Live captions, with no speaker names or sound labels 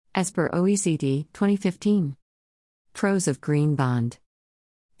As per OECD, 2015. Pros of Green Bond.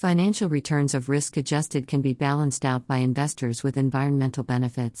 Financial returns of risk-adjusted can be balanced out by investors with environmental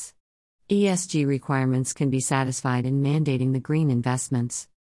benefits. ESG requirements can be satisfied in mandating the green investments.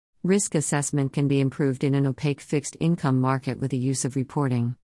 Risk assessment can be improved in an opaque fixed income market with the use of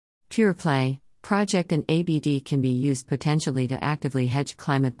reporting. Pure play, project and ABD can be used potentially to actively hedge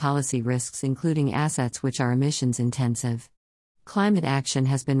climate policy risks, including assets which are emissions intensive. Climate action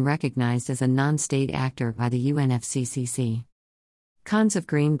has been recognized as a non-state actor by the UNFCCC. Cons of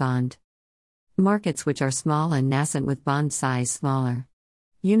Green Bond. Markets which are small and nascent with bond size smaller.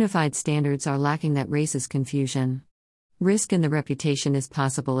 Unified standards are lacking that raises confusion. Risk in the reputation is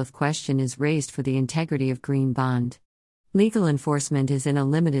possible if question is raised for the integrity of Green Bond. Legal enforcement is in a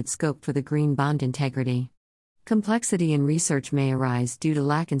limited scope for the Green Bond integrity. Complexity in research may arise due to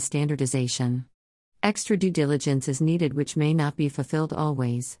lack in standardization. Extra due diligence is needed which may not be fulfilled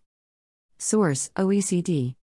always. Source: OECD.